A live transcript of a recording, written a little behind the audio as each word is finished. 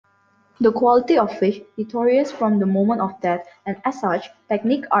The quality of fish deteriorates from the moment of death, and as such,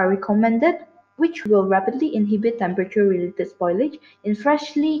 techniques are recommended which will rapidly inhibit temperature-related spoilage in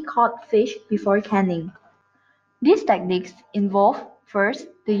freshly caught fish before canning. These techniques involve, first,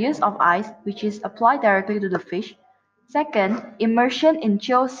 the use of ice, which is applied directly to the fish; second, immersion in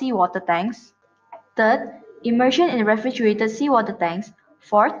chilled seawater tanks; third, immersion in refrigerated seawater tanks;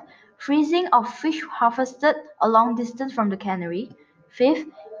 fourth, freezing of fish harvested a long distance from the cannery; fifth,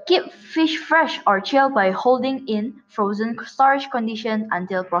 keep fish fresh or chilled by holding in frozen storage conditions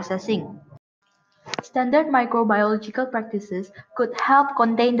until processing. Standard microbiological practices could help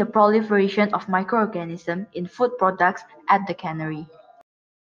contain the proliferation of microorganisms in food products at the cannery.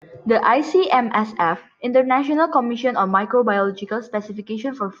 The ICMSF (International Commission on Microbiological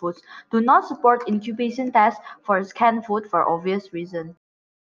Specifications for Foods) do not support incubation tests for canned food for obvious reasons.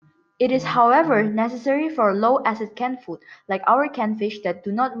 It is however necessary for low-acid canned food, like our canned fish that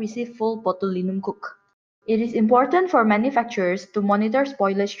do not receive full botulinum cook. It is important for manufacturers to monitor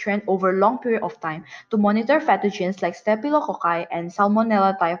spoilage trend over long period of time to monitor pathogens like Staphylococcus and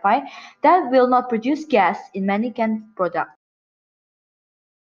Salmonella typhi that will not produce gas in many canned products.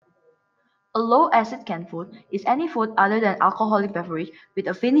 A low-acid canned food is any food other than alcoholic beverage with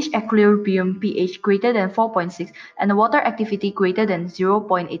a finished equilibrium pH greater than 4.6 and a water activity greater than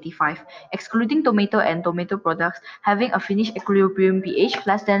 0.85, excluding tomato and tomato products having a finished equilibrium pH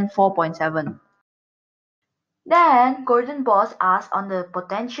less than 4.7. Then Gordon Boss asked on the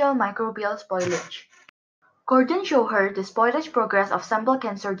potential microbial spoilage. Gordon showed her the spoilage progress of sample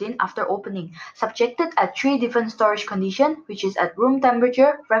canned sardine after opening, subjected at 3 different storage conditions, which is at room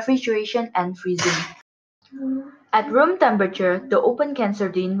temperature, refrigeration, and freezing. At room temperature, the open canned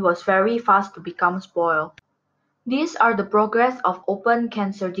sardine was very fast to become spoiled. These are the progress of open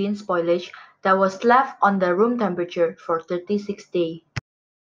canned sardine spoilage that was left on the room temperature for 36 days.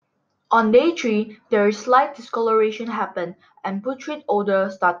 On day 3, there is slight discoloration happen and putrid odor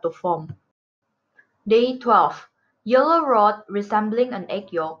start to form. Day 12, yellow rod resembling an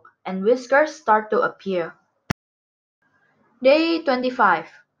egg yolk and whiskers start to appear. Day 25,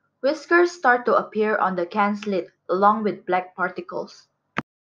 whiskers start to appear on the can's lid along with black particles.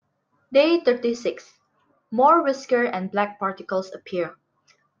 Day 36, more whisker and black particles appear.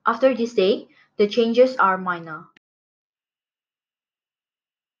 After this day, the changes are minor.